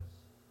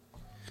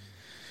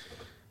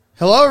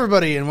Hello,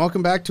 everybody, and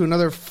welcome back to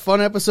another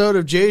fun episode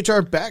of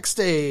JHR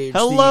Backstage.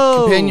 Hello!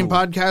 The companion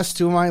podcast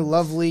to my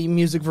lovely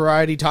music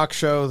variety talk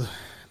show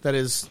that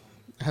has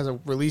a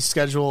release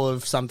schedule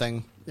of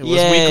something. It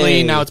was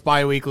weekly, now it's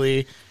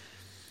bi-weekly.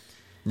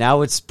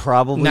 Now it's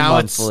probably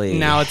monthly.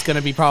 Now it's going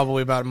to be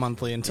probably about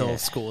monthly until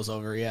school is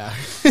over,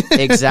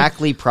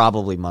 Exactly,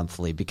 probably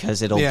monthly,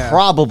 because it'll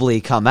probably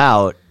come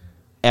out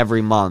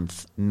every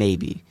month,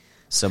 maybe.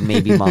 So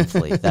maybe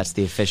monthly. That's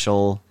the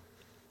official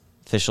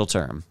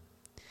term.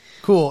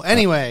 Cool.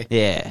 Anyway,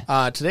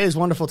 today's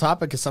wonderful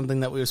topic is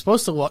something that we were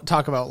supposed to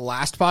talk about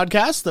last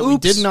podcast that we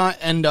did not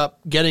end up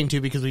getting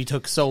to because we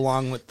took so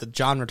long with the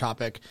genre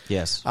topic.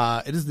 Yes.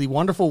 It is the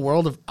wonderful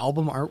world of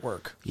album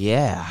artwork.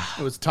 Yeah.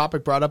 It was a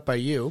topic brought up by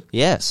you.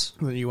 Yes.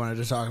 That you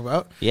wanted to talk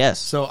about. Yes.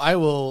 So I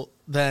will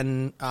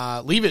then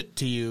leave it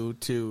to you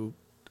to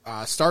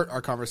start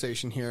our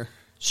conversation here.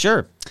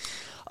 Sure.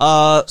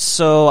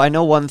 So I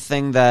know one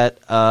thing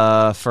that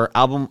for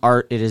album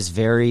art, it is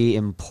very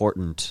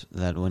important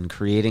that when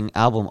creating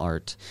album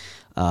art,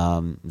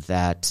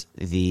 that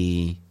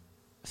the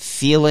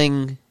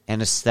feeling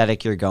and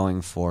aesthetic you're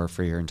going for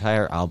your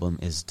entire album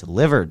is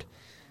delivered.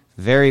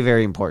 Very,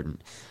 very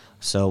important.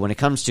 So when it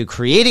comes to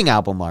creating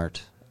album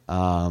art,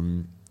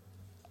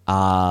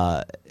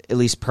 at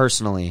least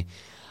personally,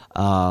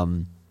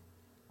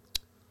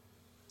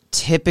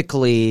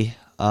 typically,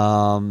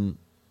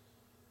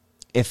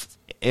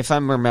 if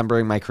I'm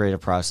remembering my creative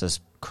process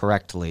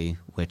correctly,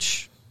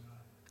 which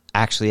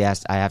actually I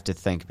have to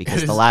think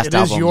because the last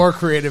album... It is your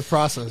creative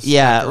process.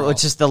 Yeah,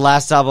 which is the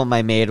last album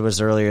I made was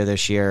earlier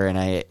this year, and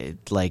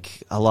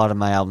a lot of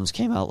my albums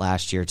came out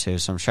last year too,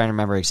 so I'm trying to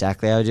remember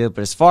exactly how to do it.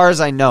 But as far as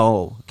I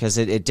know, because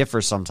it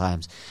differs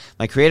sometimes,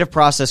 my creative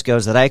process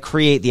goes that I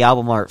create the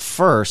album art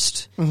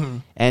first,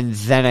 and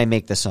then I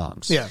make the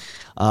songs. Yeah.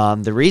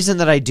 The reason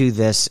that I do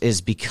this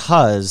is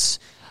because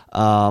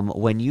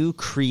when you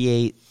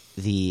create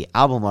the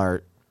album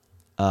art,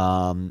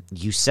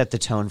 you set the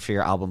tone for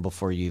your album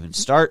before you even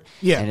start.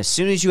 Yeah. And as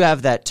soon as you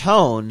have that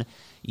tone,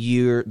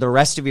 the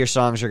rest of your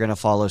songs are going to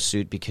follow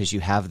suit because you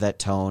have that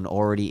tone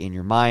already in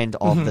your mind.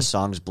 All of the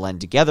songs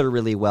blend together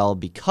really well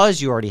because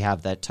you already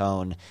have that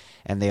tone,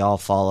 and they all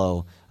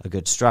follow a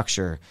good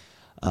structure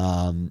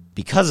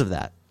because of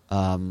that.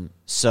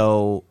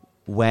 So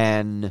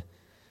when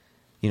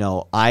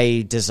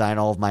I design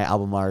all of my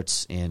album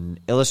arts in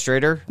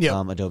Illustrator,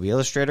 Adobe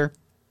Illustrator.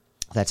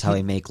 That's how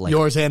I make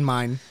yours and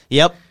mine.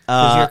 Yep,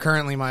 because you're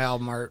currently my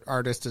album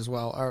artist as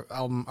well, or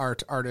album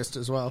art artist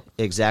as well.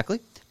 Exactly.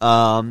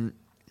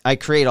 I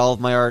create all of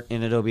my art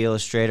in Adobe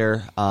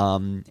Illustrator,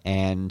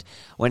 and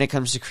when it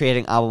comes to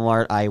creating album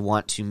art, I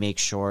want to make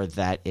sure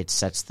that it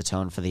sets the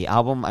tone for the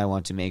album. I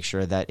want to make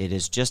sure that it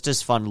is just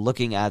as fun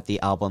looking at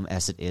the album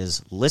as it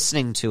is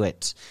listening to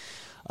it.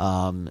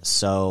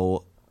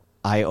 So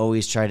I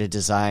always try to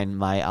design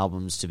my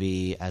albums to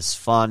be as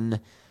fun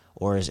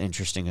or as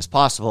interesting as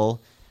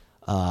possible.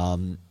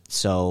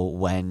 So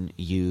when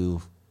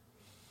you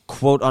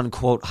quote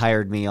unquote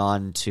hired me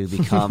on to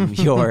become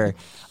your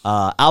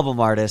album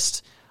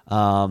artist,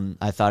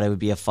 I thought it would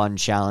be a fun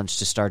challenge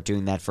to start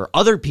doing that for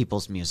other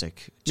people's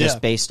music. Just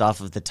based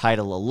off of the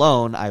title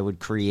alone, I would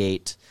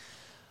create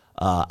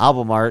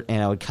album art,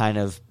 and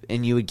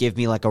and you would give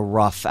me like a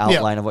rough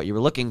outline of what you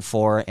were looking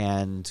for,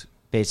 and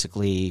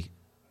basically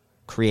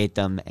create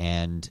them,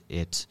 and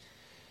it's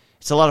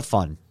a lot of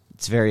fun.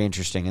 It's very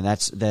interesting, and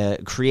that's the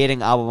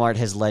creating album art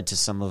has led to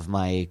some of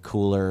my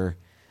cooler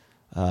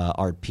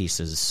art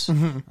pieces,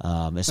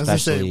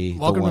 especially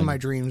Welcome to My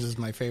Dreams is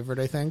my favorite,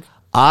 I think.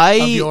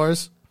 Of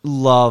yours?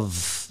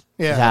 Love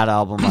that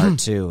album art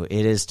too.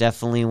 It is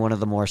definitely one of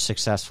the more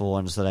successful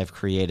ones that I've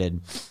created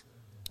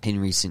in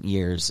recent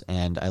years,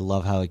 and I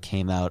love how it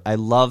came out. I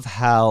love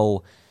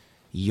how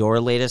your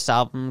latest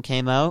album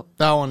came out.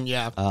 That one,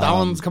 that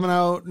one's coming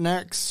out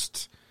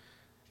next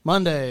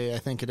Monday, I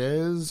think it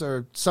is,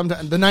 or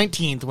sometime the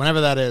 19th,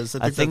 whenever that is.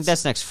 I think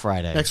that's next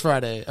Friday. Next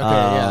Friday.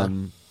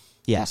 Okay,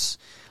 Yes.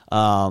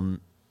 I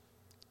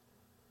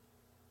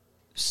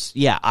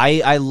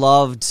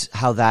loved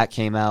how that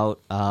came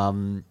out. I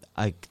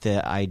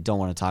don't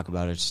want to talk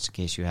about it just in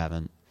case you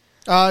haven't.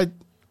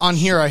 On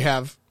here I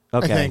have.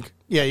 Okay. I think.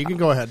 Yeah, you can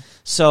go ahead.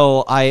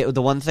 So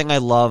the one thing I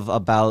love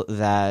about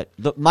that,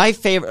 my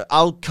favorite,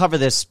 I'll cover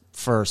this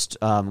first.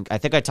 I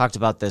think I talked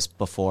about this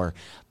before,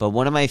 but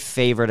one of my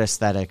favorite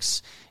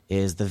aesthetics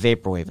is the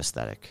vaporwave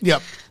aesthetic.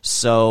 Yep.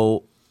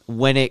 So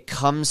when it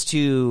comes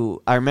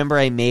to, I remember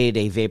I made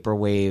a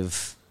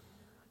vaporwave,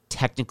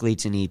 technically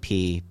it's an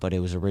EP, but it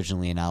was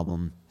originally an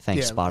album.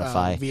 Thanks,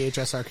 Spotify.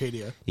 VHS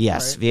Arcadia.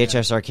 Yes, right?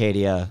 VHS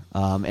Arcadia.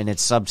 And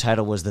its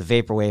subtitle was the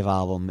Vaporwave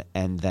album,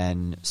 and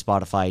then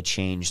Spotify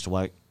changed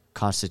what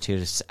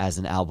constitutes as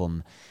an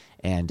album,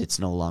 and it's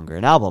no longer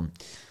an album,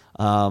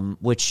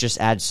 which just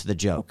adds to the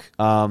joke.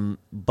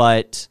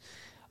 But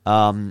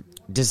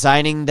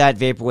designing that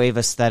vaporwave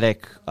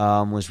aesthetic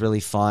was really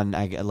fun.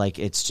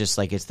 It's just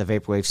like it's the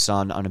vaporwave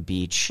sun on a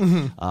beach.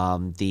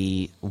 Mm-hmm.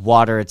 The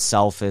water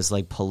itself is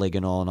like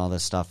polygonal and all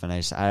this stuff, and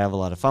I have a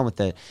lot of fun with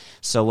it.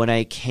 So when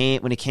it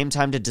came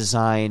time to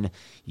design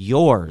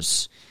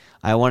yours,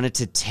 I wanted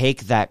to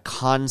take that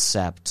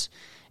concept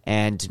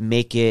and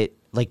make it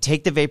like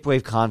take the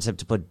vaporwave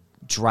concept but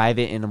drive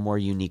it in a more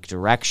unique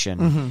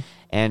direction.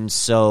 And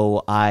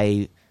so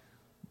I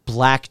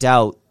blacked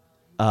out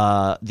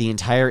the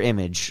entire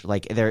image,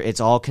 like it's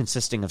all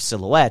consisting of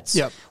silhouettes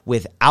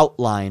with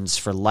outlines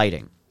for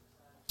lighting.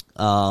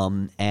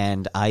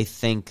 And I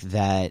think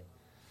that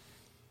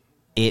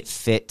it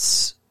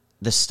fits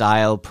the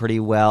style pretty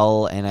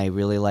well, and I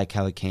really like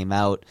how it came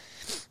out.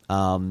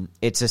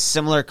 It's a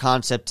similar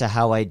concept to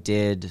how I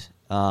did. It's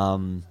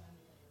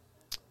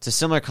a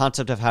similar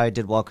concept of how I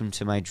did "Welcome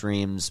to My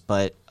Dreams,"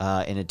 but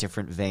in a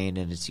different vein,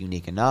 and it's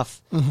unique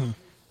enough.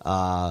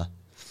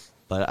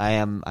 But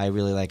I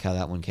really like how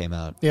that one came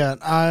out. Yeah,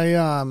 I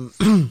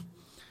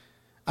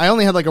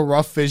only had like a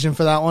rough vision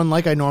for that one,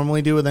 like I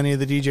normally do with any of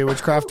the DJ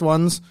Witchcraft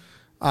ones,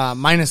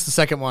 minus the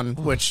second one,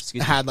 which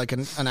had like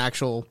an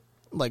actual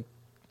like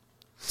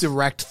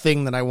direct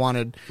thing that I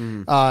wanted.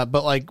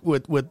 But like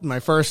with my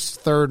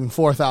first, third, and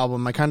fourth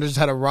album, I kind of just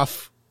had a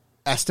rough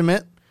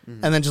estimate,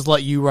 and then just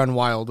let you run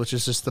wild, which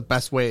is just the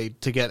best way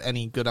to get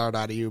any good art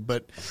out of you.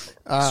 But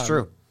it's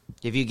true.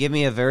 If you give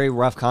me a very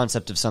rough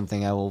concept of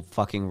something, I will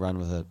fucking run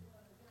with it.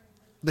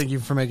 Thank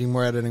you for making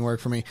more editing work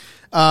for me.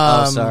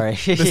 Sorry.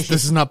 this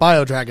is not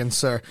Bio Dragons,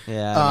 sir.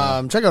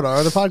 Yeah. Check out our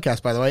other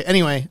podcast, by the way.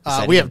 Anyway,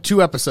 we have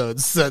 2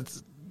 episodes.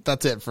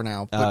 That's it for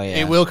now. But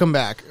it will come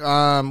back.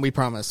 We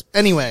promise.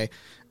 Anyway,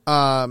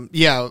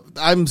 yeah,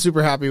 I'm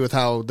super happy with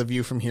how the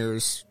View from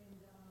Here's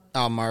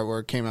album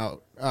artwork came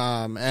out.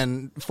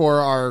 And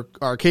for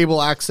our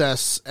cable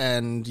access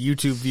and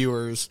YouTube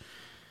viewers,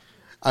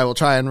 I will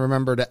try and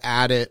remember to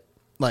add it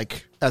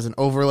like as an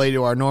overlay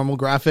to our normal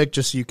graphic,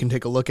 just so you can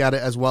take a look at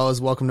it, as well as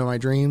Welcome to My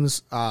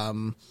Dreams.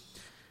 For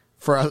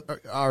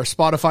our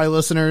Spotify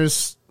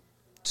listeners,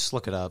 just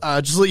look it up.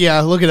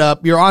 Look it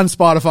up. You're on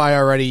Spotify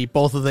already.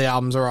 Both of the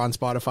albums are on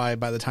Spotify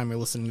by the time you're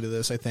listening to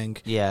this, I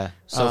think. Yeah.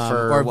 So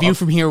or View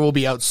from Here will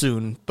be out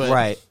soon. But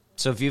right.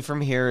 So View from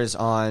Here is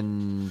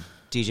on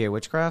DJ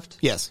Witchcraft.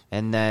 Yes.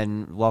 And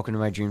then Welcome to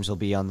My Dreams will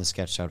be on the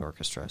Sketched Out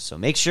Orchestra. So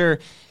make sure,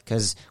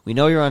 because we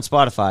know you're on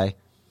Spotify.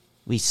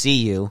 We see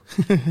you.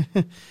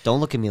 Don't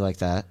look at me like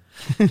that.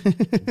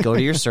 Go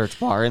to your search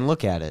bar and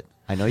look at it.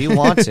 I know you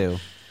want to.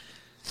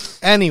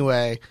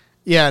 Anyway,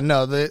 yeah,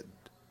 no, the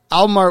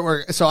album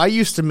artwork. So I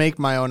used to make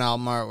my own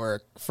album artwork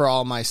for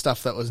all my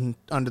stuff that was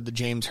under the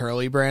James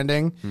Hurley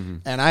branding,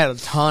 and I had a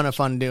ton of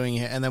fun doing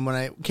it. And then when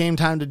it came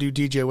time to do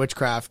DJ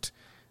Witchcraft,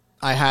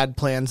 I had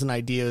plans and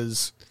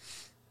ideas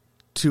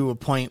to a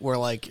point where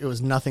like it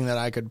was nothing that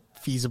I could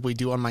feasibly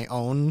do on my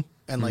own,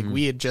 and like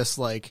we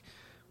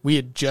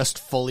had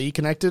just fully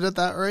connected at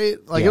that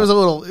rate. Like it was a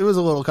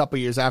little couple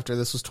years after.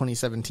 This was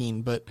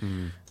 2017, but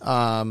it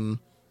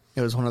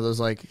was one of those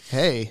like,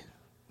 hey,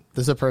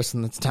 there's a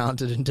person that's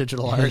talented in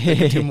digital art that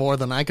can do more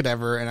than I could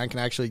ever, and I can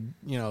actually,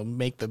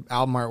 make the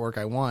album artwork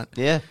I want.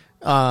 Yeah.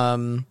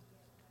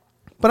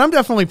 But I'm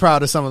definitely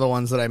proud of some of the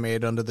ones that I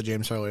made under the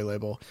James Hurley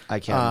label. I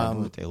can't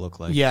remember what they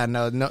look like. Yeah,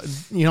 no,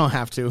 you don't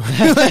have to.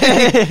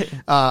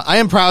 I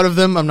am proud of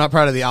them. I'm not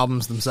proud of the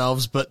albums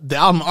themselves, but the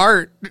album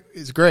art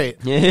is great.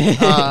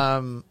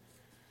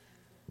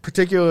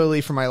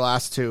 Particularly for my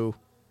last 2,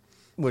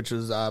 which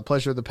was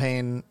Pleasure of the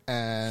Pain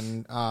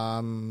and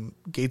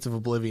Gates of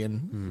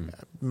Oblivion.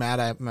 Mad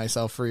at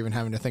myself for even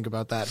having to think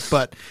about that.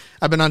 But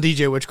I've been on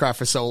DJ Witchcraft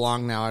for so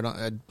long now, I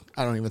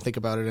don't even think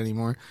about it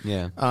anymore.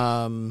 Yeah.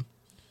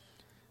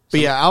 But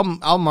yeah,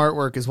 album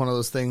artwork is one of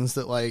those things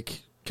that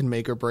like can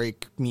make or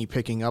break me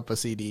picking up a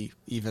CD,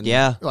 even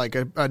like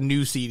a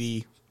new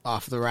CD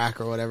off the rack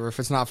or whatever. If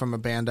it's not from a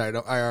band I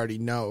already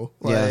know.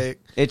 Yeah,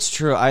 it's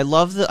true. I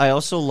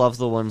also love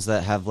the ones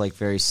that have like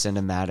very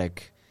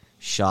cinematic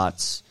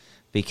shots,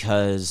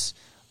 because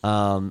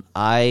Grant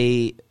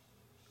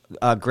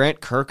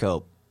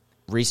Kirkhope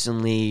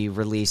recently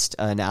released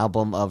an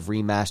album of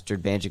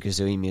remastered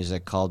Banjo-Kazooie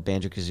music called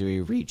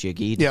Banjo-Kazooie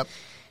Rejiggied. Yep.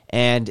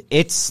 And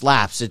it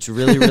slaps. It's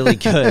really, really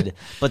good.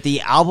 But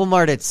the album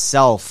art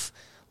itself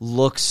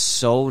looks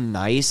so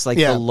nice. Like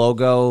the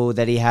logo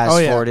that he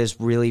has for it is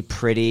really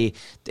pretty.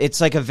 It's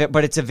like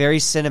but it's a very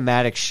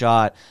cinematic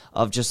shot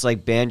of just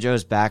like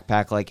Banjo's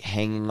backpack like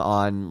hanging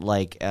on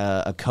like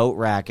a coat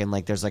rack, and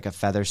like there's like a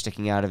feather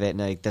sticking out of it, and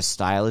like the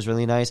style is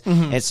really nice.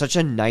 It's such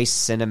a nice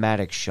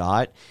cinematic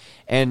shot,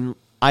 and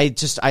I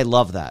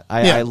love that.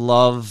 I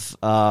love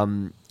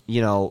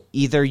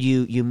either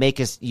you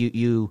make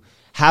you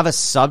have a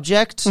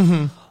subject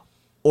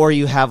or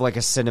you have like a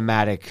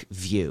cinematic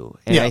view,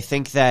 and I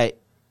think that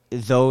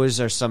those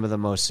are some of the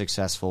most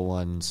successful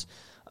ones.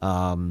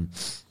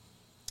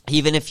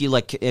 Even if you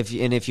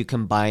if you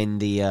combine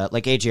the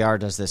like AJR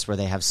does this, where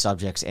they have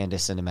subjects and a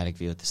cinematic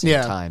view at the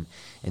same time,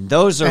 and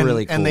those are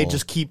really cool. And they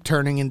just keep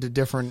turning into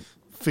different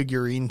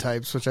figurine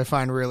types, which I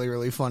find really,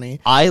 really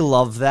funny. I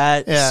love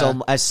that.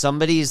 So as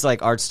somebody's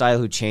like art style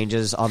who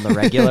changes on the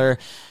regular,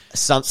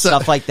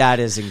 stuff like that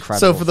is incredible.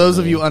 So for those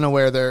of you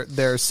unaware,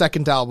 their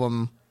second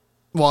album,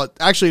 well,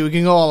 actually we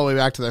can go all the way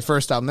back to their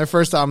first album. Their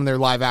first album, they're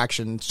live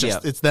action. It's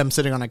just it's them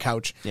sitting on a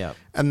couch. Yeah.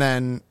 And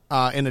then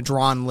in a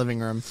drawn living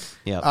room.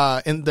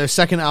 Yeah. And their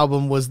second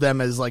album was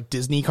them as like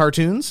Disney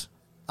cartoons.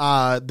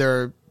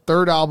 Their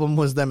third album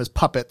was them as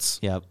puppets.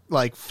 Yep.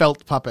 Like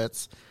felt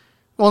puppets.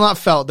 Well, not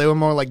felt. They were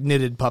more like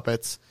knitted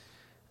puppets.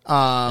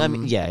 I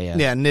mean, yeah.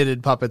 Yeah,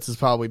 knitted puppets is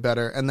probably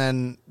better. And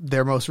then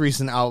their most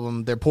recent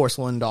album, their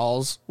porcelain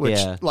dolls, which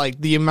like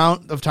the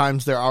amount of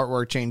times their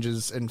artwork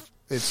changes, and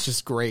it's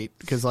just great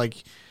because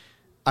like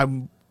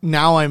I'm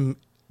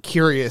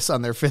curious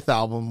on their fifth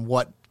album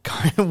what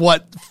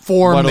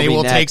form they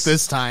will take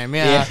this time.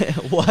 Yeah.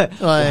 What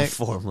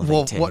form will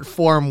they take? What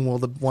form will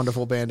the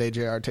wonderful band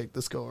AJR take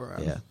this go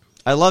around? Yeah.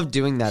 I love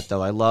doing that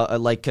though. I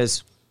like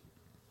because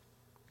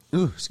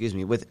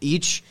with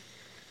each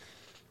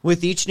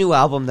new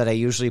album that I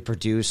usually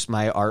produce,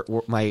 my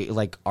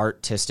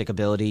artistic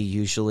ability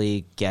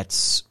usually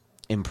gets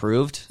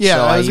improved. Yeah,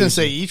 so I was going to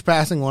say each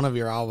passing one of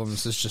your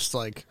albums is just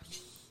like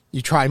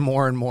you try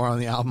more and more on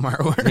the album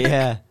artwork.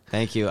 Yeah,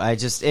 thank you.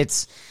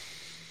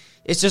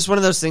 It's just one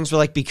of those things where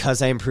like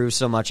because I improve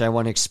so much, I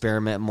want to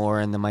experiment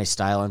more, and then my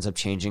style ends up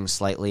changing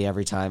slightly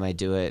every time I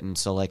do it. And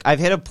so like I've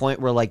hit a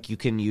point where like you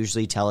can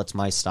usually tell it's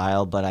my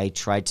style, but I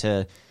try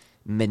to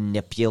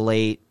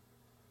manipulate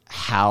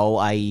how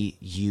I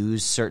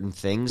use certain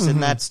things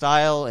in that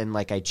style, and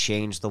like I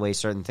change the way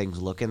certain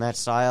things look in that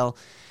style.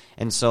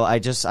 And so I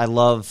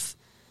love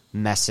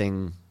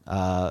messing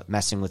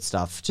with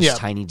stuff, just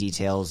tiny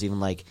details, even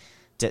like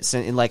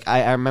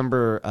I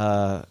remember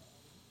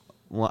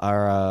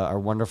our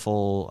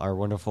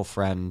wonderful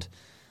friend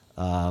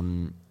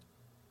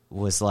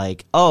was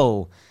like,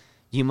 "Oh,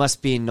 you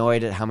must be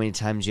annoyed at how many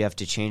times you have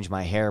to change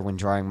my hair when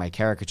drawing my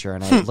caricature."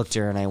 And I looked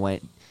at her and I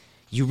went,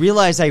 "You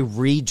realize I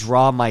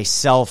redraw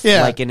myself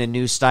like in a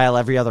new style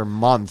every other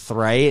month,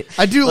 right?"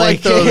 I do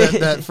like though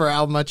that for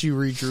how much you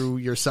redrew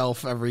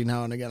yourself every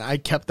now and again. I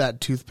kept that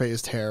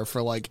toothpaste hair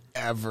for like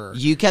ever.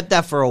 You kept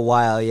that for a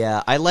while,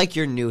 yeah. I like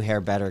your new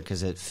hair better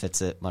because it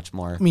fits it much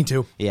more. Me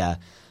too. Yeah.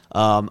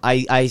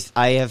 I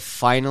have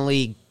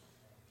finally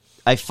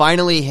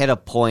hit a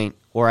point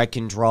where I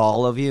can draw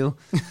all of you.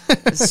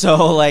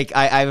 So like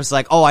I was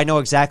like, oh, I know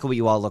exactly what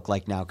you all look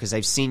like now because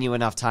I've seen you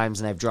enough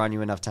times and I've drawn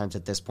you enough times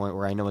at this point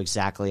where I know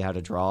exactly how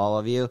to draw all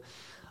of you.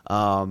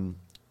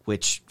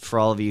 Which for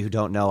all of you who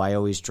don't know, I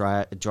always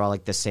draw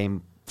like the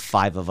same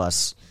 5 of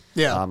us.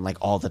 Yeah. Like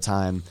all the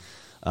time.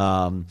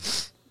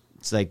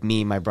 It's like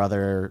me, my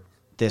brother,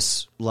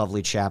 this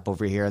lovely chap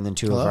over here, and then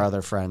 2 of our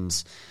other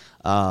friends.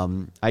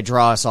 I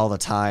draw us all the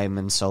time,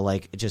 and so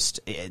like just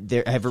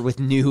with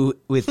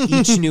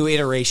each new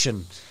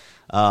iteration,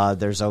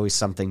 there's always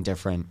something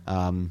different.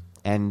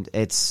 And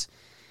it's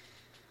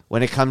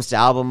when it comes to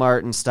album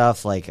art and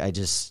stuff, like I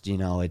just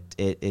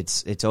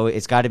it's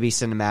got to be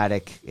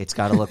cinematic. It's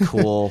got to look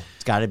cool.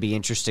 It's got to be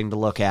interesting to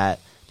look at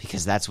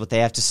because that's what they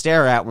have to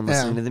stare at when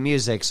listening to the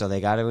music. So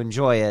they got to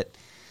enjoy it.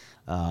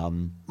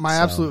 My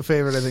absolute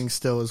favorite, I think,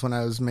 still is when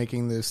I was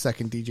making the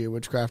second DJ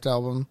Witchcraft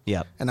album.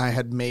 Yep. And I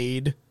had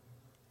made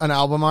an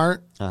album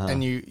art,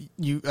 and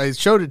I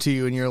showed it to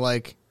you, and you're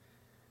like,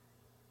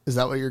 "Is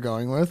that what you're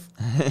going with?"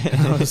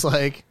 And I was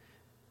like,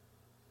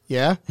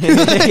 "Yeah."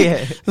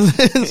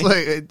 It's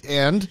like,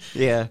 and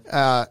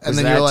and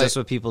then you're like, "Just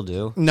what people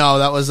do." No,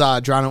 that was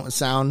Drown It With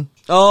Sound.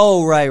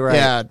 Oh, right.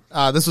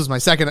 Yeah, this was my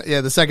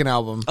second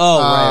album.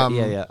 Oh,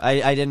 right. Yeah.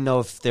 I didn't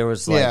know if there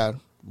was like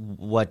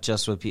what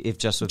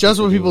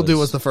people do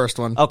was the first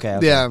one. Okay.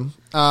 Yeah.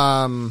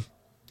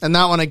 And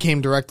that one I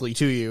came directly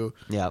to you.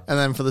 Yeah. And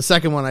then for the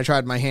second one, I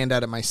tried my hand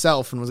at it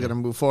myself and was going to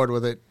move forward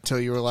with it until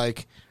you were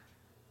like,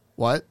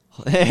 "What?"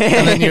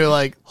 And then you were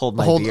like, hold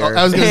beer.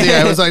 I was going to say,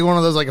 I was like one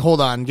of those like,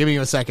 "Hold on, give me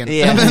a second."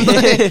 Yeah.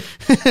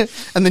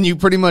 And then you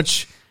pretty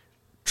much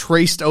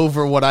traced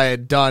over what I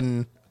had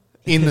done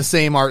in the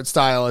same art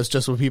style as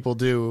Just What People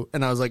Do.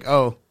 And I was like,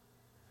 "Oh,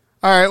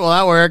 all right, well,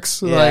 that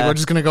works." Yeah. Like, we're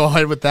just going to go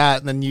ahead with that.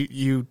 And then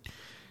you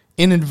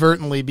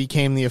inadvertently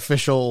became the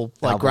official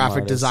like album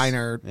graphic artist.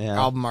 designer, Yeah.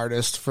 album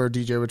artist for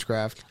DJ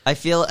Witchcraft. I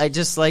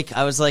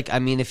was like, I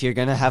mean, if you're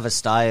going to have a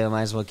style, you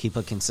might as well keep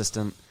it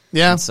consistent.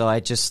 Yeah. And so I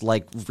just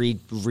like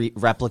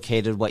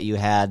replicated what you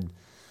had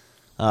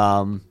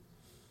in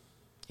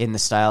the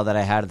style that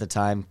I had at the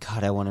time.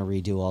 God, I want to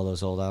redo all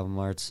those old album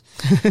arts.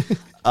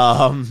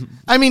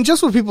 I mean,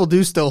 Just What People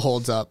Do still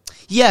holds up.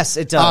 Yes,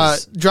 it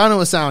does. Drown It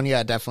With Sound,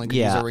 definitely could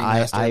use a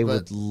remaster. I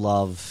would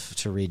love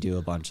to redo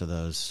a bunch of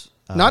those.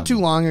 Not too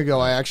long ago,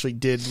 I actually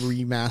did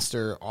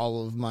remaster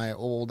all of my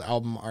old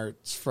album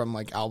arts from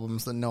like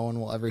albums that no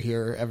one will ever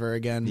hear ever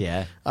again.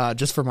 Yeah.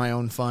 Just for my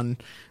own fun.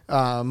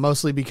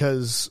 Mostly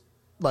because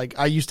like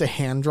I used to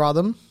hand draw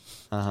them.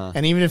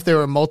 And even if there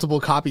were multiple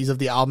copies of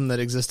the album that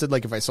existed,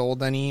 like if I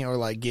sold any or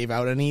like gave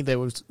out any, there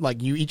was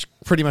like you each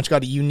pretty much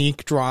got a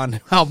unique drawn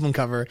album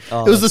cover.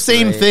 Oh, it was the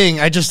same great. thing.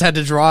 I just had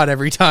to draw it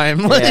every time.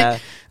 Like, Yeah.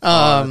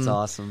 That's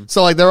awesome.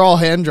 So like they're all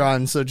hand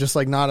drawn. So just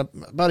like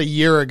about a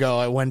year ago,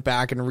 I went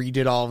back and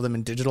redid all of them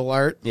in digital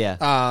art.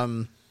 Yeah.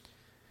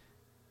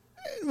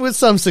 With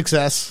some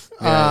success.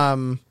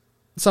 Right.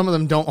 Some of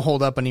them don't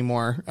hold up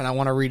anymore, and I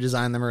want to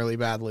redesign them really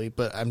badly,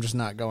 but I'm just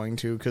not going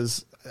to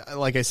because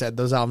like I said,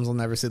 those albums will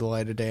never see the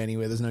light of day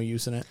anyway. There's no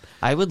use in it.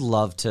 I would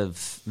love to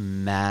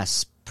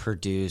mass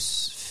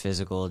produce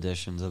physical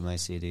editions of my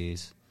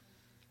CDs.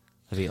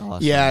 That'd be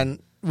awesome. Yeah,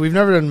 and we've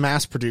never done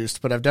mass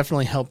produced, but I've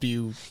definitely helped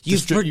you.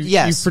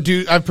 Yes.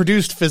 I've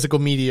produced physical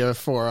media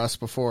for us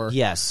before.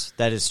 Yes,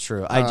 that is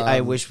true.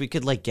 I wish we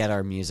could like get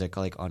our music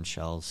like on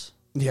shelves.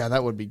 Yeah,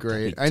 that would be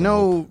great. Be I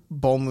know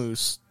Bull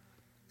Moose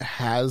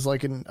has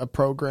like a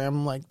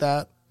program like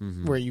that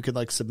where you could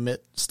like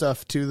submit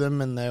stuff to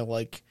them and they'll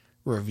like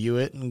review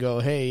it and go,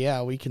 hey,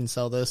 yeah, we can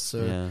sell this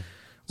or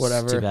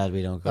whatever. It's too bad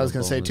we don't go. I was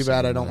going to say, too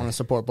bad I don't want to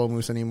support Bull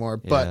Moose anymore.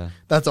 But Yeah.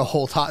 that's a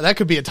whole that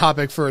could be a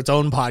topic for its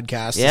own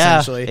podcast.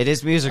 Essentially, it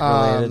is music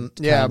related.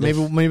 Yeah,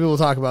 maybe we'll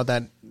talk about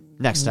that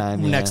next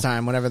time. Next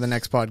time, whenever the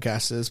next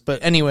podcast is.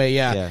 But anyway,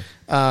 I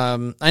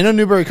know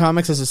Newbury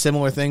Comics has a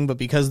similar thing, but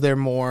because they're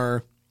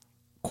more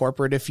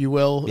corporate, if you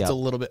will, it's a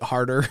little bit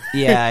harder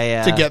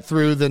to get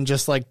through than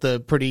just like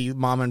the pretty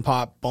mom and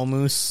pop Bull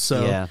Moose.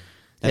 So that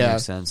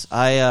makes sense.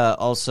 I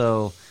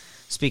also,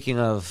 speaking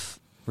of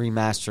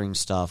remastering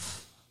stuff,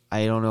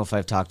 I don't know if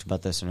I've talked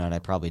about this or not. I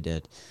probably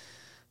did,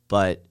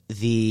 but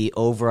the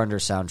Over Under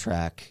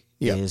soundtrack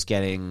is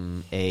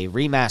getting a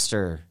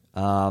remaster.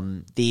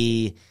 My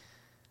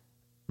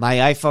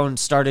iPhone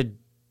started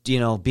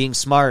being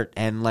smart,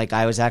 and like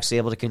I was actually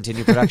able to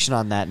continue production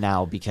on that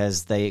now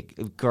because the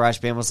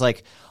GarageBand was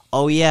like,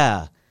 oh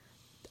yeah,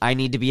 I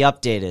need to be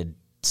updated.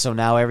 So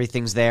now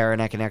everything's there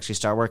and I can actually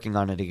start working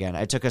on it again.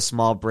 I took a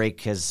small break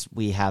because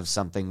we have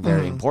something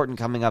very important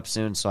coming up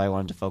soon, so I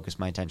wanted to focus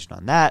my attention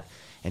on that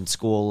and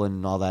school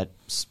and all that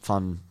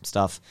fun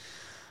stuff.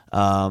 So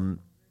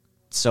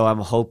I'm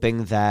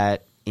hoping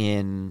that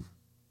in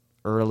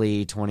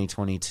early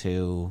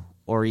 2022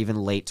 or even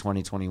late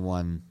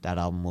 2021, that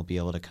album will be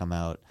able to come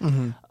out.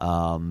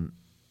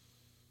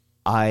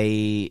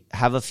 I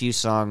have a few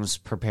songs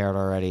prepared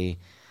already,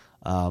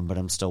 but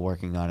I'm still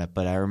working on it.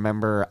 But I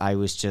remember I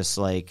was just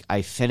like,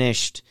 I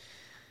finished,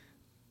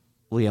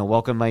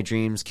 Welcome My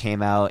Dreams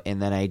came out,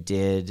 and then I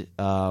did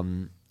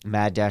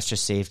Mad Dash to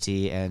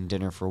Safety and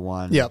Dinner for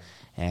One. Yep.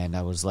 And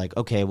I was like,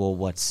 okay,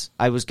 well,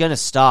 I was going to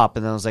stop,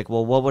 and then I was like,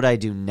 well, what would I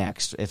do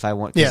next if I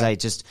want,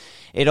 because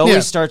it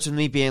always starts with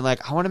me being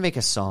like, I want to make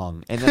a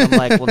song. And then I'm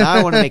like, well, now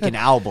I want to make an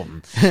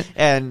album.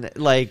 And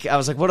like, I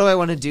was like, what do I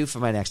want to do for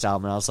my next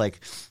album? And I was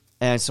like,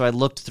 and so I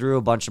looked through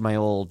a bunch of my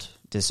old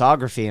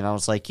discography, and I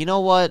was like, you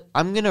know what?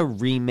 I'm going to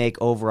remake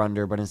Over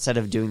Under, but instead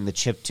of doing the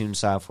chiptune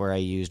software I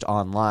used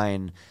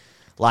online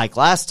like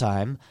last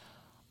time,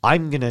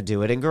 I'm going to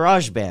do it in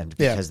GarageBand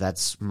because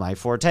that's my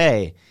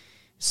forte.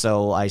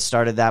 So I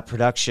started that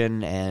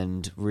production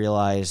and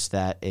realized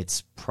that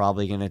it's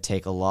probably going to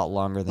take a lot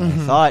longer than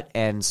I thought,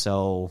 and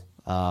so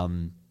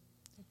I'm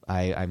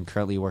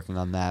currently working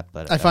on that.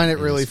 But I find it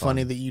really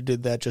funny that you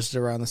did that just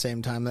around the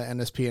same time that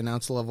NSP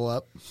announced Level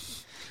Up.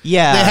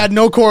 Yeah, they had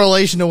no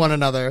correlation to one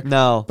another.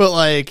 No, but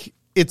like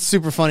it's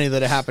super funny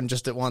that it happened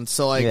just at once.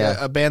 So like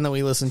a band that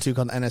we listen to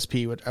called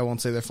NSP, which I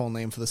won't say their full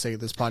name for the sake of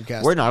this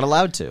podcast. We're not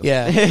allowed to.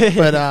 Yeah,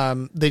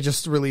 but they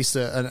just released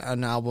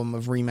an album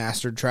of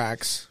remastered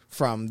tracks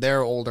from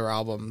their older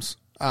albums.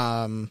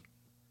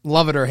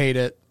 Love it or hate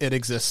it, it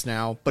exists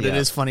now. But it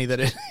is funny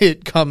that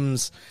it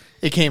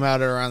came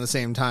out at around the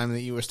same time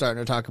that you were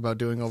starting to talk about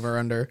doing Over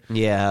Under.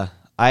 Yeah.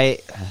 I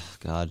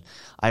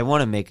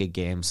want to make a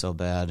game so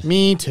bad.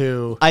 Me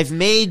too.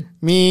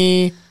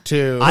 Me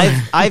too.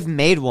 I've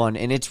made one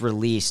and it's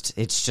released.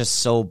 It's just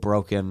so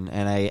broken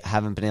and I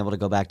haven't been able to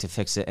go back to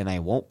fix it, and I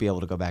won't be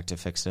able to go back to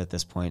fix it at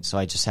this point. So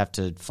I just have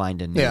to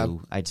find a new. Yeah.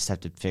 I just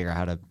have to figure out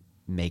how to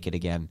make it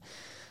again.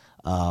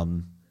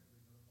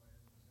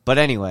 But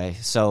anyway,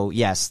 so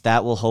yes,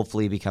 that will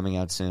hopefully be coming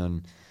out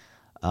soon.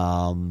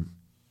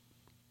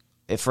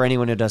 For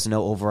anyone who doesn't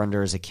know, Over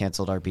Under is a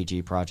canceled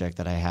RPG project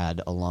that I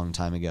had a long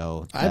time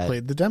ago. I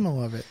played the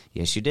demo of it.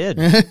 Yes, you did.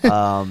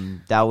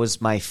 That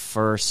was my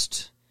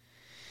first.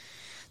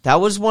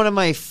 That was one of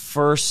my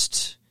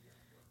first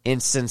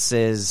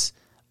instances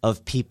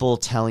of people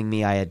telling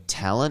me I had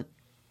talent,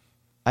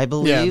 I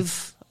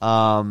believe.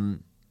 Yeah.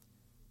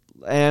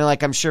 And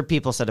like I'm sure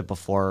people said it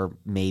before,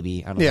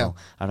 maybe. I don't know.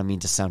 I don't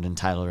mean to sound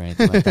entitled or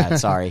anything like that.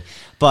 Sorry.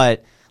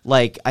 But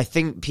like, I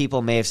think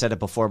people may have said it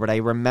before, but I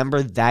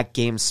remember that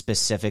game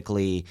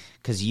specifically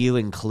because you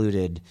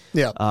included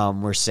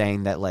were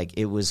saying that like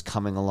it was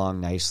coming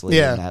along nicely.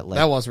 Yeah, and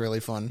that was really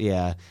fun.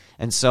 Yeah.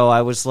 And so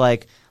I was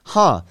like,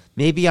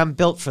 maybe I'm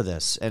built for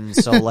this. And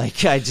so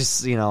like I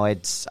just,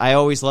 I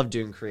always loved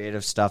doing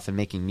creative stuff and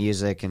making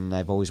music, and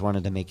I've always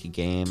wanted to make a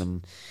game.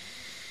 And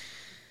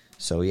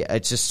so yeah,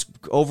 it's just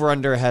Over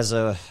Under has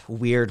a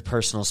weird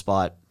personal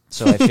spot.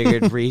 So I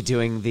figured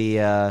redoing the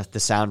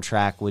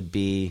soundtrack would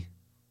be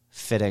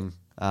fitting.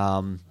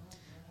 I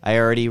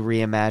already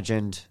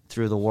reimagined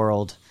Through the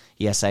World.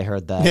 Yes, I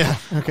heard that. Yeah,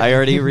 okay. I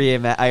already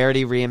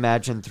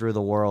reimagined Through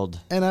the World.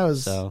 And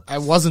I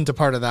wasn't a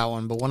part of that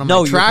one, but one of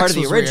my tracks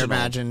was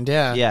reimagined.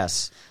 Yeah.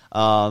 Yes.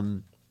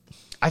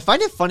 I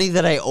find it funny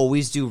that I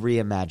always do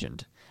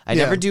reimagined. I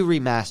never do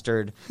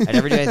remastered. I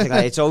never do anything like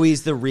that. It's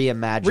always the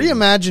reimagined.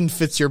 Reimagined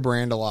fits your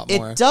brand a lot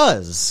more. It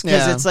does,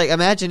 because Yeah. it's like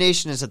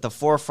imagination is at the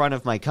forefront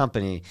of my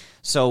company.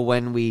 So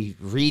when we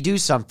redo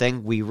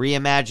something, we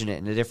reimagine it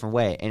in a different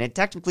way. And it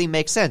technically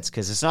makes sense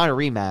because it's not a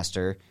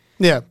remaster,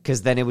 Yeah.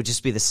 because then it would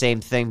just be the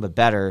same thing but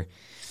better.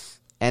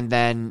 And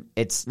then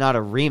it's not a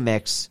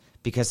remix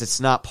because it's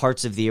not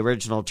parts of the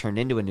original turned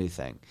into a new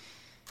thing.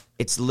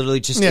 It's literally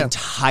just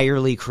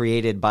entirely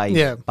created by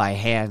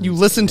hand. You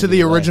listened to in a the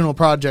new way. original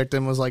project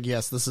and was like,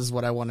 yes, this is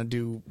what I want to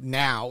do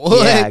now.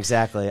 Yeah,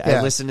 exactly. Yeah.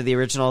 I listened to the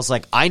original. I was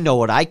like, I know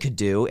what I could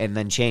do, and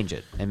then change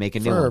it and make a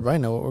new Ferb, one. I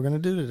know what we're going to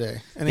do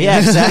today. Yeah,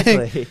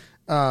 exactly.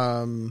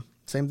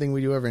 Same thing we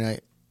do every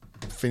night.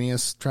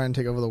 Phineas trying to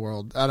take over the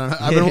world. I don't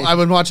know. I've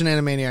been watching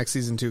Animaniacs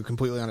season 2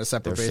 completely on a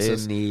separate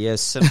basis.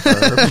 Phineas and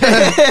Ferb.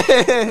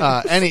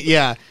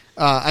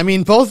 I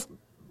mean, both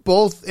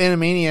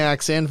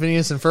Animaniacs and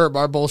Phineas and Ferb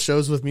are both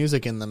shows with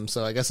music in them,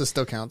 so I guess it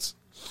still counts.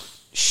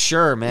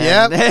 Sure,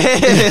 man.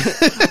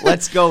 Yep.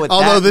 Let's go with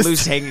that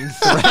loose hanging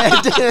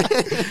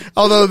thread.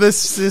 Although this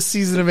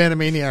season of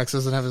Animaniacs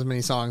doesn't have as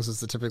many songs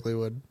as it typically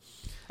would.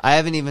 I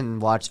haven't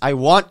even watched. I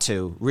want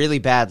to really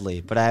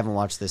badly, but I haven't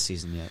watched this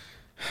season yet.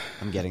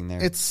 I'm getting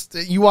there.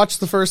 You watched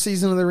the first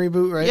season of the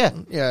reboot, right?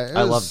 Yeah.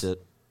 I loved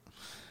it.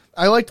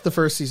 I liked the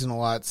first season a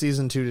lot.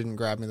 Season 2 didn't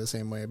grab me the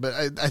same way, but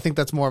I think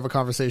that's more of a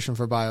conversation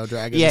for Bio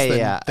Dragons.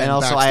 Than and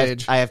also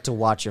backstage. I have to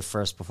watch it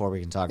first before we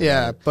can talk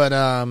about it. But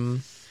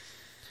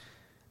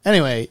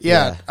anyway,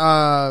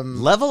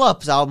 Level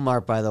Up's album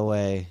art, by the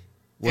way,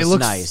 was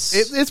nice.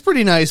 It's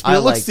pretty nice, but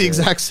it looks the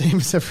exact same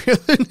as every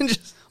other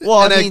Ninja. Well,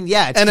 I mean,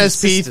 it's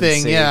NSP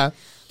thing, yeah.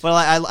 But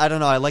I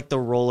don't know. I like the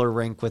roller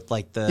rink with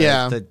like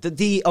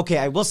the okay.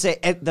 I will say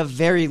at the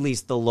very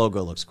least the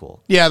logo looks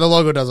cool. Yeah, the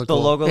logo does look cool.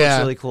 The logo looks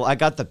really cool. I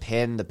got the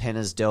pin. The pin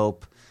is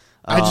dope.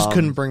 I just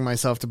couldn't bring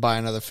myself to buy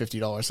another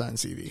 $50 signed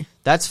CD.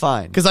 That's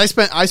fine because I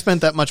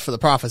spent that much for the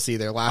Prophecy,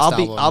 their last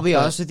album. I'll be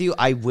honest with you.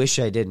 I wish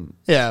I didn't.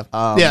 Yeah,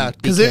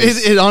 because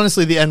it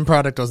honestly the end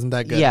product wasn't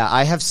that good. Yeah,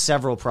 I have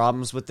several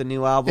problems with the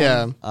new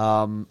album.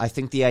 Yeah, I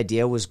think the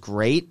idea was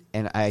great,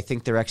 and I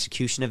think their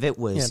execution of it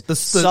was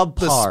subpar.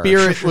 The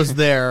spirit was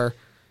there.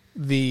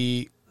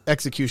 The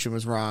execution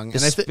was wrong. The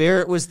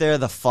spirit was there.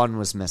 The fun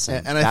was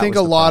missing. And I think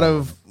a lot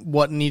of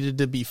what needed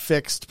to be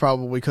fixed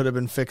probably could have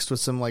been fixed with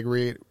some like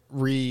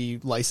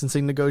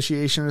re-licensing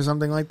negotiation or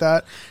something like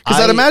that.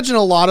 Because I'd imagine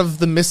a lot of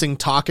the missing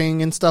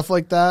talking and stuff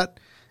like that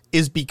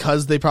is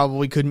because they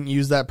probably couldn't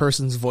use that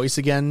person's voice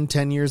again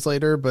 10 years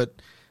later. But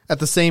at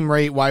the same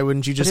rate, why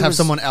wouldn't you just have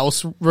someone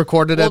else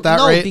record it at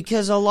that rate? No,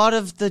 because a lot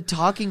of the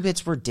talking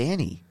bits were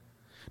Danny.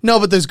 No,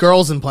 but there's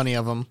girls in plenty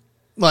of them.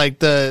 Like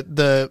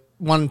the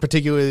one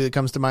particularly that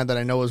comes to mind that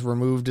I know was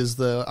removed is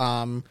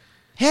the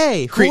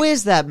hey, who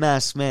is that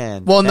masked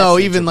man? Well, That's no,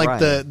 Ninja even like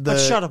Brian. the But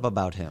shut up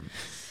about him.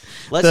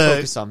 Let's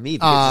focus on me.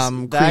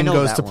 Cream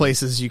goes to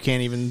places you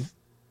can't even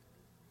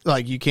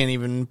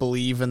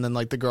believe, and then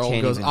like the girl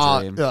goes,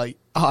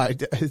 I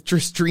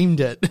just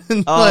dreamed it.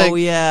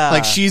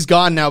 Like she's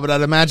gone now, but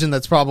I'd imagine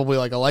that's probably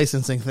like a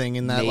licensing thing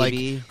in that like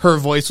her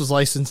voice was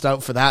licensed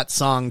out for that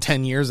song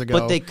 10 years ago.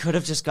 But they could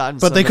have just gotten.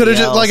 But they could have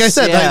just, like I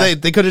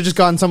said, they could have just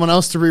gotten someone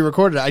else to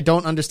re-record it. I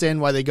don't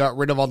understand why they got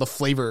rid of all the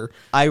flavor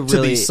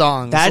to these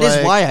songs. That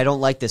is why I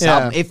don't like this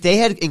album. If they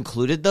had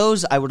included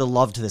those, I would have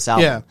loved this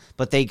album. Yeah.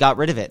 But they got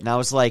rid of it, and I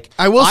was like,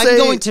 I'm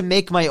going to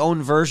make my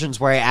own versions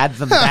where I add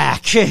them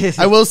back.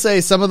 I will say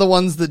some of the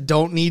ones that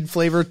don't need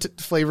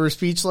flavor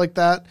speech like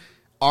that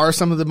are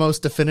some of the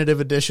most definitive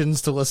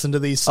additions to listen to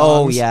these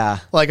songs. Oh, yeah.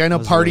 Like, I know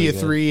Party of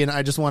Three and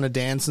I Just Want to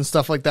Dance and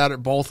stuff like that are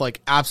both,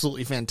 like,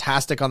 absolutely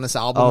fantastic on this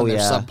album, and they're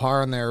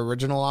subpar on their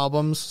original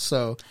albums,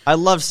 so... I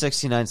love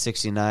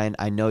 6969.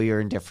 I know you're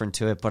indifferent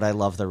to it, but I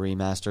love the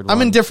remastered one.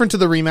 I'm indifferent to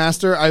the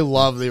remaster. I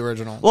love the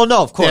original. Well,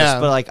 no, of course,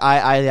 but, like,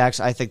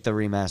 I think the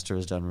remaster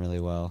was done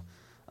really well.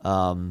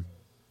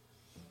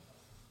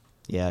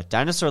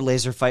 Dinosaur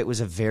Laser Fight was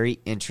a very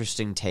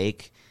interesting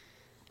take.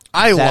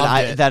 I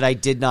loved it. That I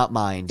did not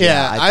mind.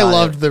 Yeah, I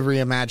loved the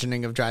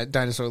reimagining of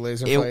Dinosaur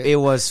Laser Fight. It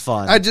was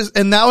fun.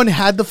 And that one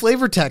had the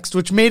flavor text,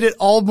 which made it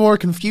all more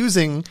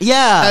confusing.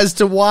 Yeah, as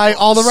to why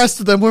all the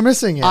rest of them were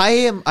missing it.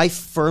 I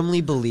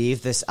firmly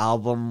believe this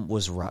album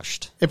was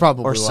rushed. It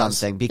probably was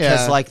something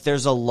because like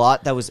there's a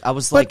lot that was.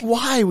 But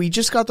why? We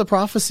just got the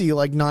Prophecy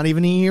like not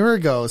even a year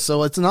ago,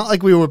 so it's not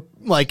like we were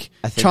like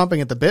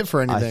chomping at the bit for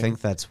anything. I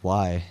think that's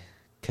why,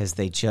 because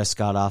they just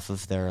got off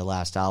of their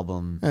last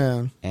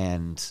album,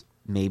 and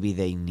maybe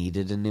they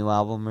needed a new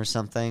album or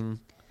something.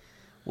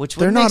 Which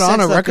they're not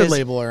on a record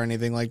label or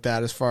anything like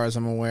that, as far as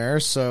I'm aware.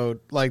 So,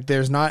 like,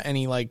 there's not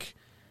any like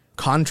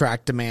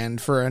contract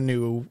demand for a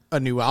new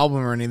album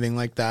or anything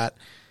like that.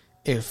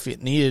 If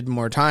it needed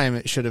more time,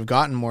 it should have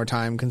gotten more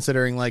time.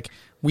 Considering like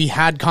we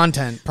had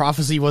content,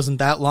 Prophecy wasn't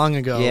that long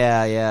ago.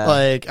 Yeah.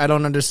 Like, I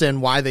don't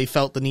understand why they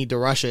felt the need to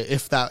rush it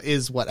if that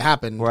is what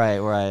happened. Right.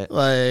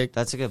 Like,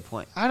 that's a good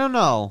point. I don't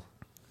know.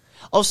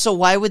 Oh, so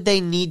why would they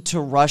need to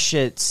rush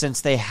it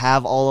since they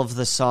have all of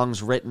the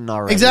songs written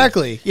already?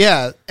 Exactly,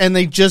 yeah. And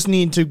they just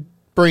need to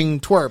bring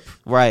Twerp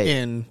right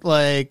in.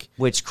 Like,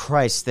 which,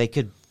 Christ, they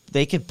could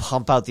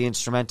pump out the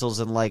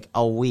instrumentals in like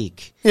a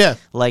week. Yeah.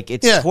 Like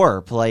it's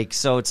twerp. Like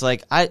so it's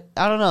like I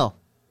don't know.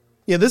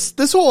 Yeah,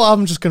 this whole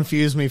album just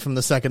confused me from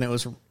the second it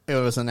was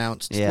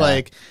announced. Yeah.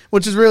 Like,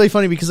 which is really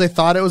funny because I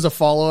thought it was a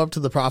follow up to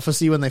the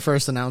Prophecy when they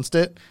first announced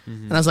it,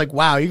 and I was like,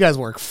 "Wow, you guys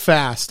work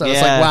fast." I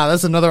was like, "Wow,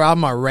 that's another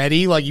album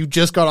already." Like, you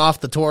just got off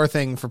the tour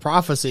thing for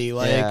Prophecy.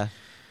 Like,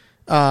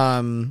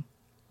 I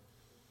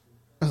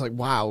was like,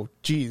 "Wow,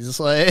 geez."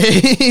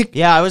 Like,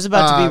 yeah, I was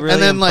about to be really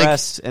and then,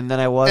 impressed, and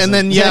then I wasn't.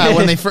 And then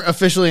when they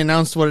officially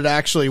announced what it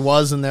actually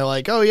was, and they're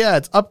like, "Oh yeah,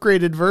 it's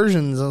upgraded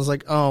versions," I was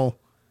like, "Oh."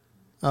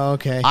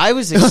 Okay. I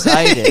was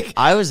excited.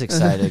 I was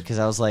excited because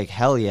I was like,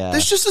 hell yeah.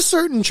 There's just a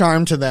certain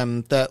charm to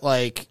them that,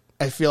 like,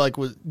 I feel like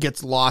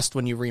gets lost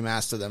when you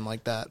remaster them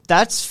like that.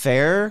 That's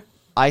fair.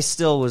 I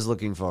still was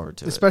looking forward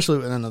to Especially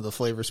with none of the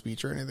flavor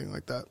speech or anything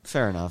like that.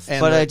 Fair enough.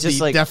 And but I just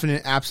the like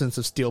definite absence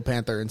of Steel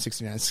Panther in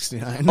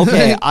 69.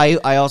 Okay,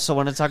 I also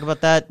want to talk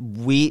about that.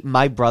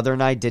 My brother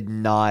and I did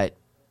not.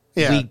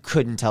 Yeah. We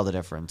couldn't tell the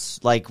difference.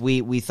 Like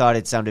we thought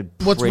it sounded.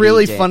 What's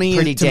really funny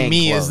pretty to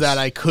me close. is that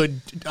I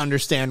could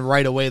understand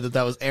right away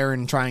that was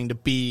Aaron trying to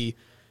be.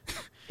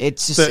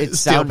 It's just the it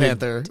Steel sounded.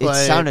 Panther. It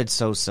sounded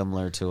so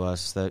similar to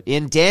us.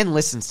 And Dan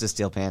listens to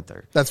Steel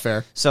Panther. That's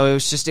fair. So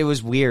it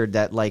was weird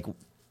that like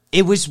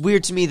it was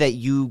weird to me that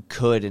you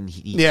could and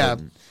he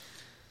couldn't.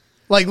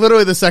 Like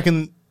literally the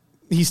second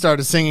he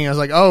started singing, I was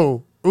like,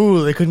 oh.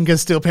 Ooh, they couldn't get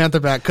Steel Panther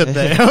back, could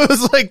they? I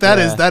was like,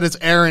 that is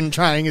Aaron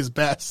trying his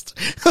best.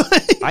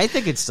 I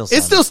think it still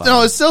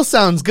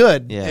sounds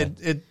good.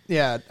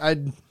 Yeah. I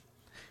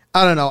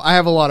don't know. I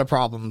have a lot of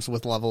problems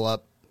with Level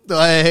Up.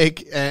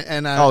 Like,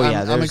 and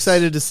I'm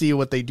excited to see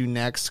what they do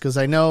next because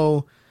I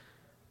know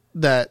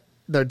that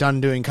they're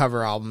done doing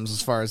cover albums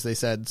as far as they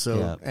said.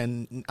 So,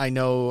 and I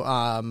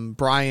know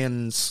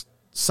Brian's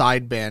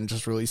side band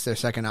just released their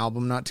second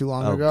album not too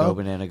long ago. Go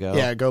Banana Go.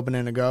 Yeah, Go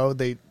Banana Go.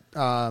 They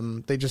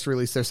just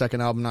released their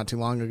second album not too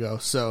long ago.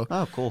 So,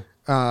 cool.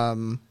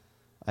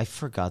 I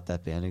forgot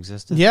that band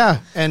existed.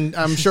 Yeah, and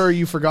I'm sure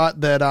you forgot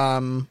that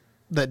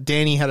that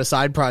Danny had a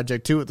side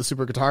project too with the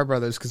Super Guitar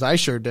Brothers because I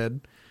sure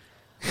did.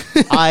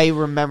 I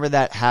remember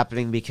that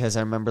happening because I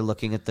remember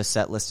looking at the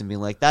set list and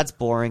being like, "That's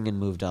boring," and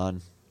moved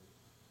on.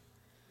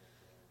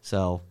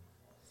 So,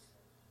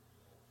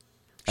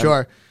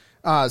 sure.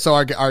 So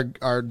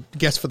our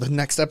guest for the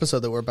next episode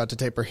that we're about to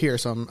tape are here.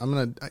 So I'm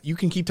gonna. You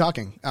can keep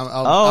talking.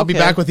 I'll be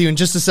back with you in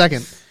just a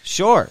second.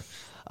 Sure.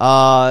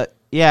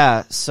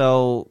 Yeah.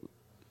 So,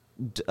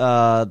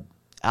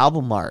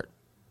 album art.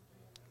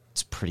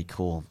 It's pretty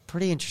cool,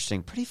 pretty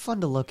interesting, pretty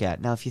fun to look at.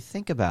 Now, if you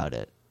think about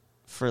it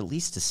for at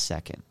least a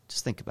second,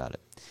 just think about it.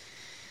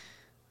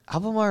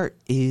 Album art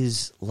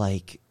is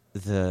like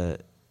the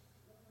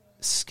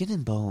skin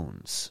and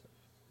bones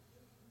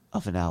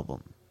of an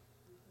album.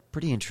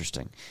 Pretty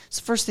interesting. It's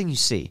the first thing you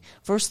see.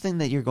 First thing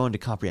that you're going to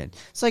comprehend.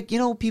 It's like,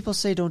 people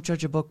say don't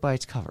judge a book by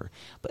its cover.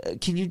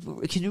 But can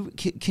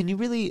you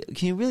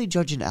really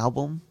judge an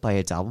album by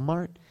its album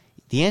art?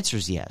 The answer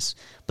is yes.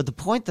 But the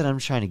point that I'm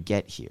trying to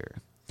get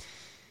here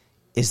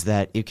is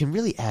that it can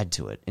really add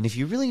to it. And if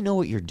you really know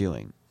what you're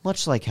doing,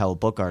 much like how a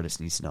book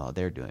artist needs to know what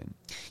they're doing,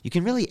 you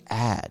can really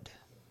add.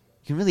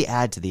 You can really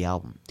add to the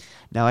album.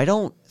 Now, I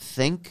don't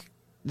think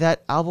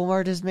that album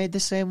art is made the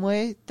same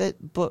way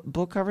that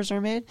book covers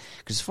are made,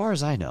 because as far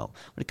as I know,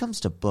 when it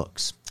comes to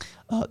books,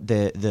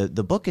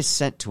 the book is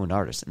sent to an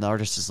artist, and the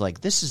artist is like,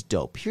 "This is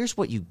dope. Here's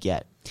what you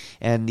get,"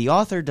 and the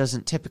author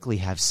doesn't typically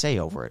have say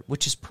over it,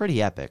 which is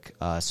pretty epic.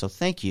 So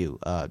thank you,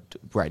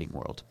 writing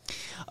world.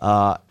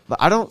 But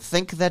I don't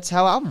think that's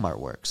how album art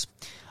works.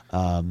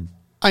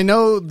 I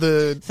know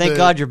Thank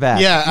God you're back.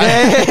 Yeah,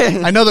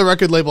 I know the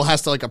record label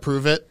has to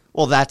approve it.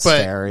 Well, that's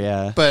fair.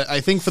 Yeah, but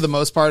I think for the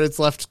most part, it's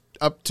left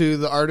up to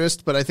the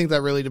artist, but I think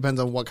that really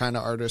depends on what kind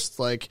of artist.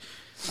 Like,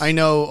 I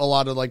know a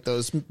lot of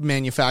those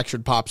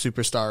manufactured pop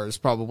superstars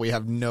probably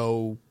have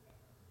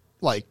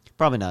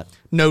probably not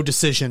no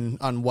decision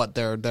on what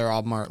their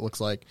album art looks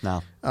like.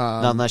 No,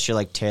 not unless you're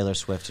like Taylor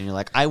Swift and you're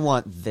like, I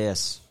want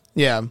this.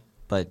 Yeah,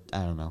 but I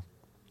don't know.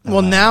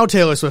 Well, now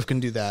Taylor Swift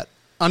can do that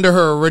under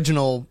her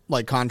original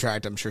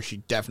contract. I'm sure she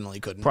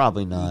definitely couldn't.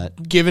 Probably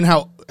not, given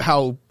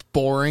how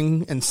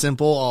boring and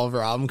simple all of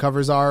her album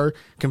covers are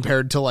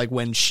compared to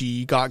when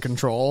she got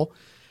control.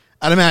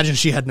 I'd imagine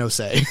she had no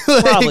say.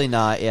 Probably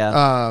not.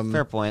 Yeah,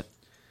 fair point.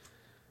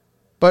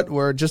 But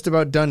we're just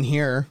about done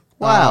here.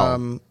 Wow.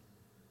 I'm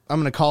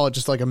going to call it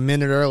just a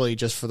minute early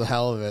just for the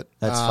hell of it.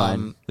 That's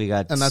fine. We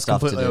got and that's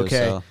stuff completely to do,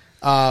 okay.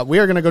 So. We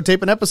are going to go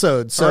tape an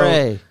episode. So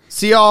Hooray.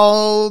 See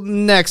y'all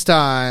next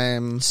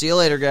time. See you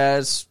later,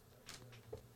 guys.